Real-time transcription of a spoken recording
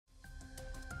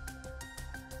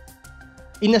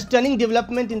In a stunning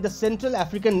development in the Central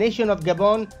African nation of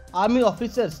Gabon, army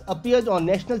officers appeared on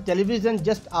national television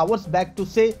just hours back to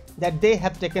say that they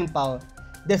have taken power.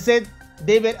 They said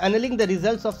they were annulling the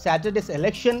results of Saturday's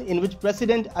election in which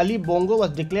President Ali Bongo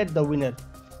was declared the winner.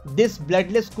 This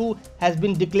bloodless coup has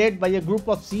been declared by a group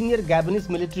of senior Gabonese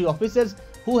military officers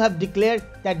who have declared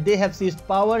that they have seized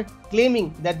power,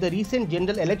 claiming that the recent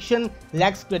general election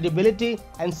lacks credibility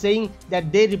and saying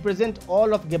that they represent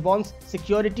all of Gabon's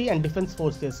security and defense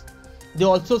forces. They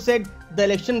also said the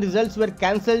election results were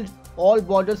cancelled, all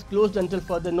borders closed until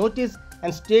further notice,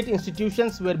 and state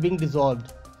institutions were being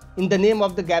dissolved. In the name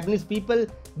of the Gabonese people,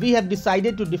 we have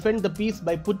decided to defend the peace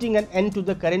by putting an end to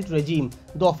the current regime,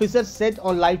 the officers said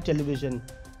on live television.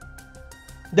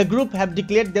 The group have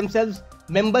declared themselves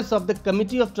members of the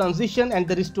Committee of Transition and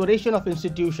the Restoration of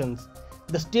Institutions.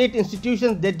 The state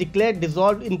institutions they declared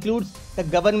dissolved includes the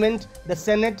government, the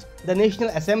Senate, the National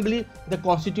Assembly, the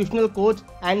Constitutional Court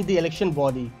and the election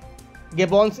body.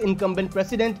 Gabon's incumbent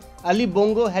president Ali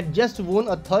Bongo had just won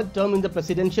a third term in the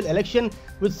presidential election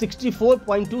with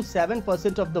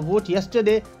 64.27% of the vote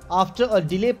yesterday after a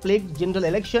delay-plagued general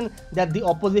election that the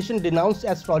opposition denounced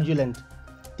as fraudulent.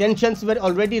 Tensions were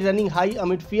already running high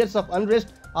amid fears of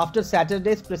unrest after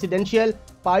Saturday's presidential,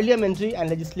 parliamentary and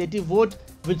legislative vote,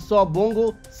 which saw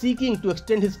Bongo seeking to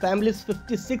extend his family's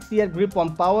 56-year grip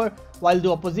on power, while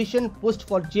the opposition pushed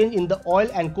for change in the oil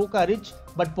and coca-rich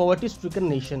but poverty-stricken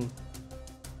nation.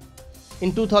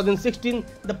 In 2016,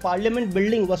 the parliament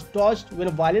building was torched when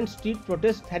a violent street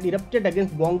protest had erupted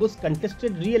against Bongo's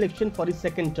contested re-election for his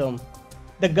second term.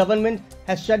 The government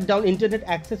has shut down internet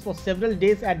access for several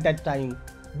days at that time.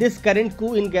 This current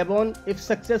coup in Gabon, if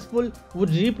successful,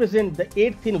 would represent the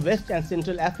 8th in West and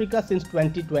Central Africa since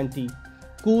 2020.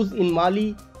 Coups in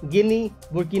Mali, Guinea,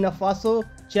 Burkina Faso,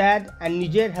 Chad and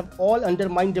Niger have all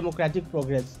undermined democratic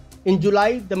progress. In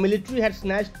July, the military had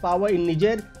snatched power in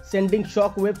Niger, sending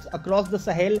shockwaves across the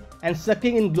Sahel and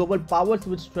sucking in global powers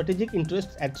with strategic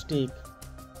interests at stake.